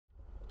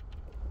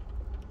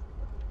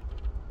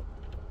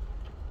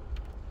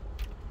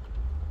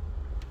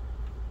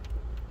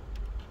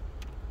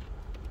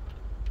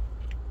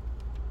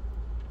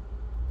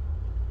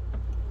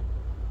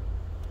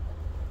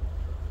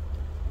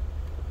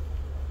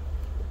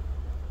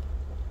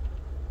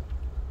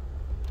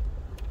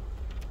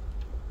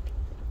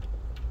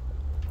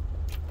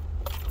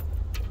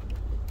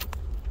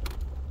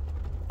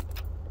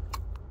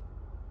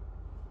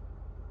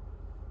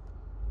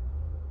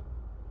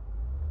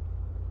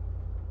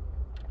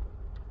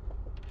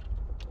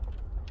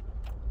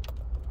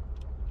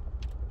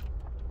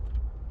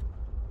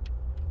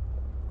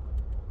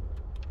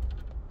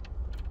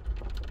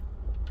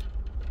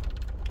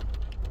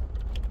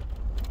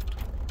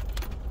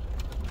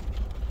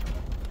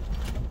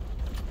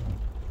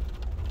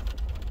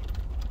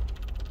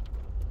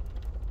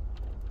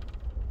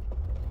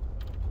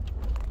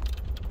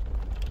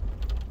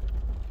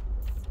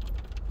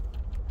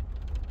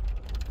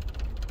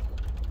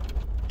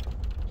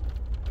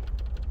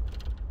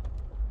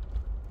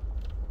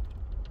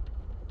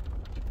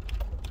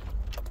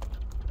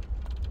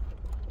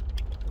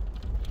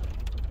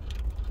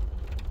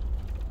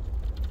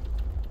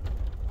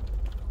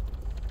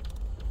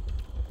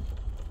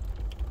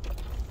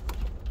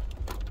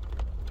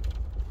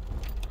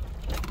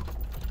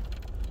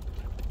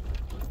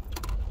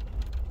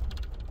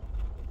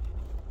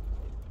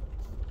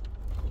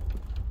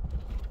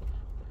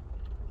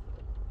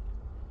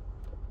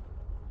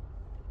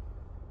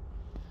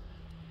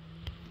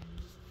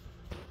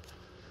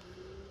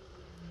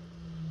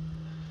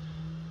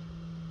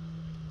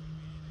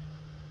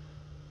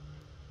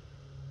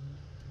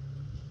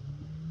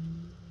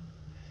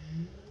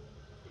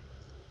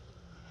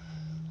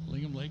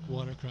lake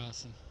water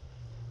crossing.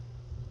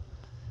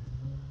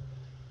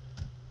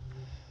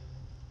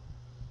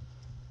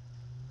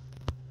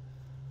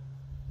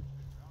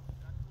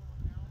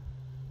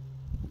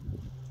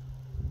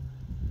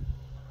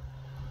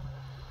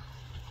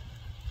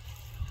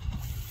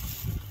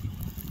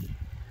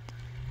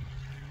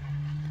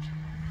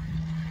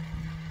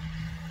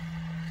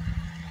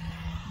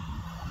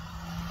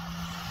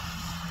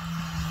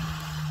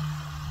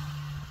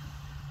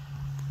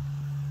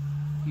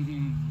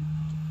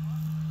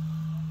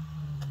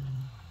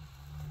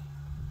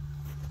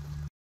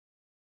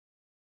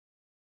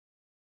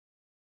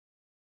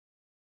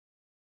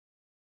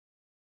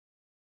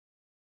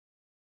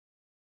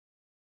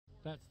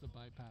 That's the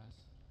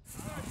bypass.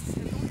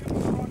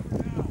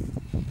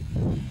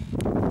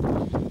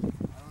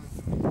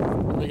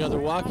 We got the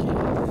walkie.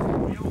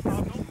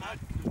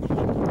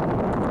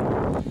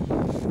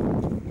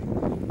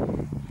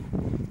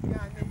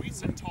 Yeah, and we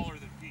sit taller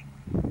than Pete.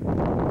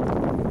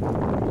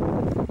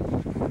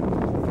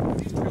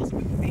 These trails have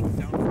been beaten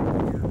down for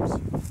years.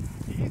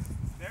 Keith,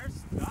 there's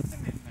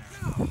nothing in there.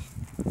 No.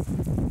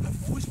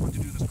 I've always wanted to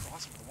do this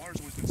crossing. The water's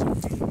always been so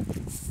deep.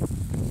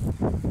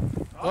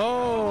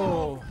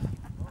 Oh!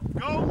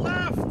 Go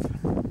left!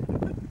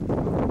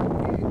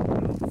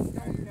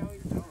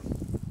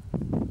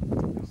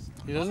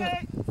 He doesn't.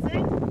 Okay,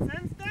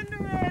 send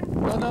thunder in.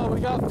 No, no, we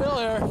got Phil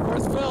here.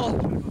 Where's Phil?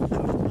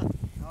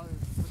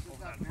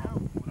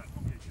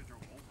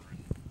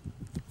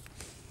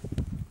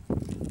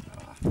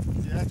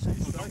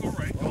 Don't go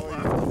right, go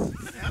left.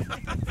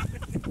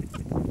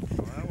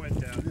 Well, that went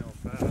downhill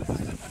fast.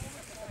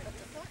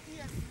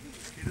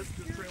 See, this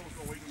trail will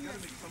go away. You gotta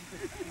make some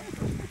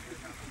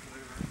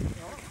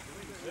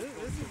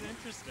This is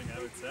interesting, I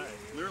would say.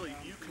 Literally,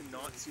 you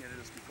cannot see any of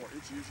this before.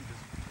 It's usually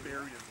just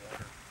buried in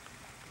water.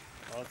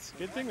 Well, it's a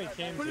good thing we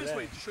came Put it this today.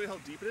 way, to show you how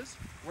deep it is,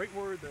 right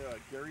where the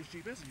Gary's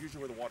Jeep is usually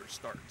where the water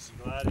starts.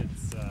 I'm glad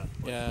it's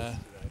Yeah. today.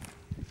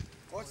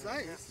 Oh, it's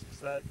nice.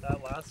 So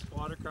that last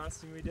water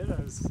crossing we did, I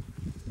was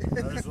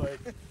like,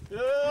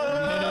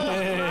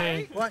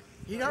 Hey. What?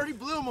 He already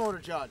blew a motor,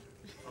 John.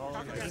 oh,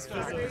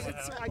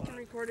 So I can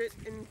record it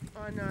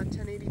on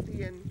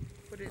 1080p and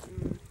put it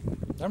in.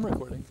 I'm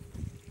recording.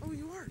 Oh,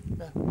 you are?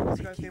 Yeah. What's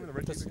the guy's name in the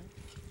red Jeep again?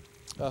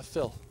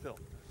 Phil. Phil.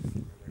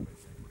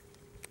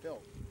 Phil.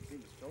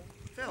 Seems Phil.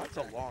 Phil. That's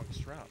a long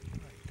strap.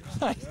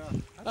 Yeah.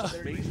 That's a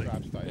 30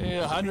 strap style.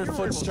 Yeah,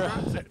 100-foot strap.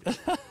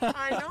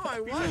 I know,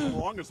 I He's like the was.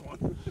 longest one.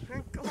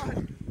 Thank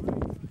God.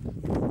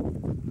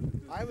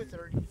 I have a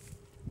 30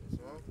 as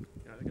well.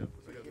 Yeah, I got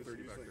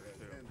 30 back there too.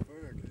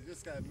 You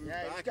just gotta move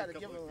back. You just gotta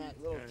give him that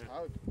little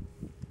tug.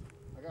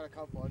 I got a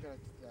couple. I got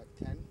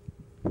a 10.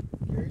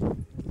 Carry.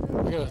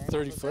 I got a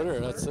 30-footer,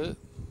 that's it.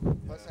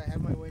 Plus, I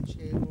have my winch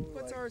cable.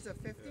 What's ours, a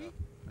 50? Yeah.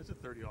 That's a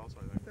 30 also,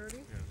 I think. 30?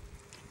 Yeah.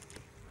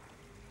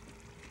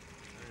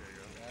 There you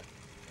go. Yeah.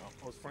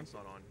 Oh, his front's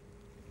not on.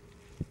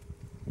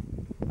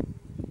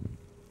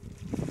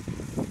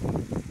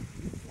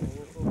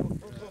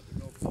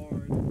 Go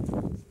forward.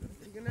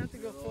 You're gonna have to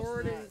go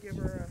forward and give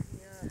her a,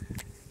 yeah.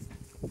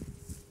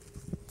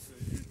 So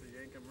use the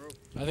yankum rope.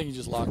 I think you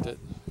just locked it.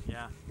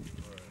 yeah.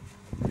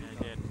 Yeah,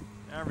 I did.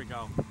 There we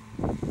go.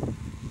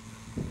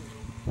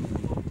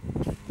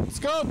 Let's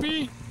go,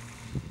 Pete!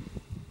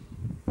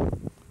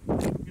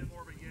 Get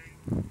more of a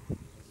yank.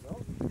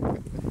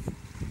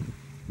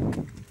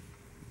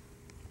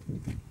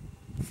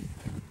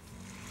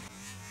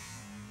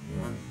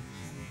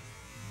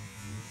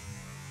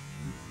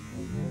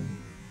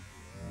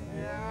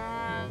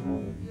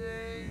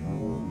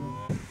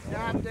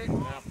 Stopped it.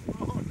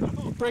 Oh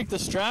no. Break the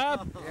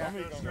strap. Yeah,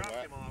 the strap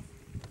came off.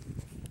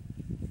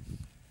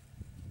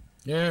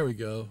 There we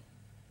go.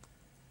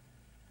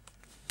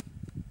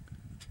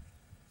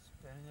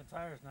 Spinning the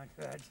tire's not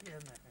a good idea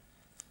in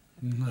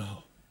there.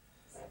 No.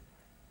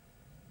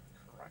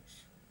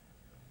 Crunch.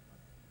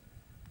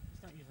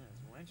 He's not using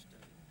his winch to.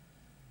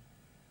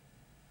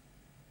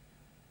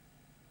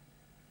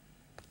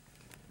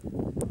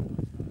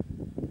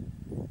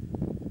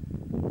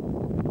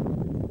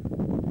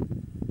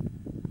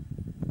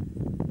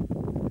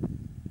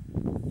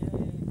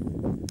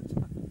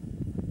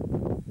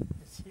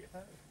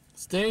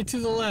 Stay to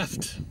the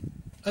left.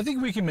 I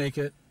think we can make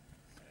it.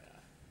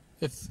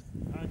 If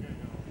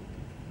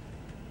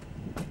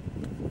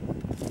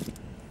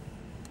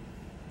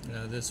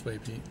yeah, this way,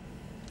 Pete.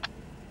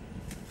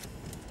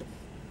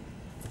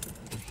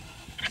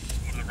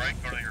 To the right,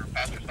 go to your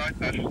passenger side,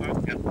 Yes,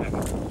 that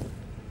one.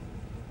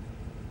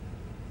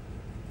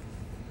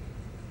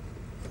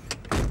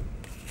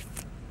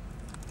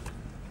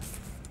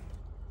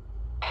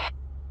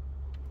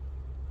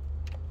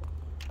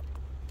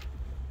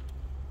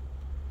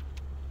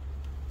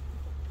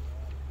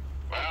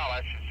 Well,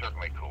 that should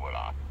certainly cool it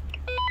off.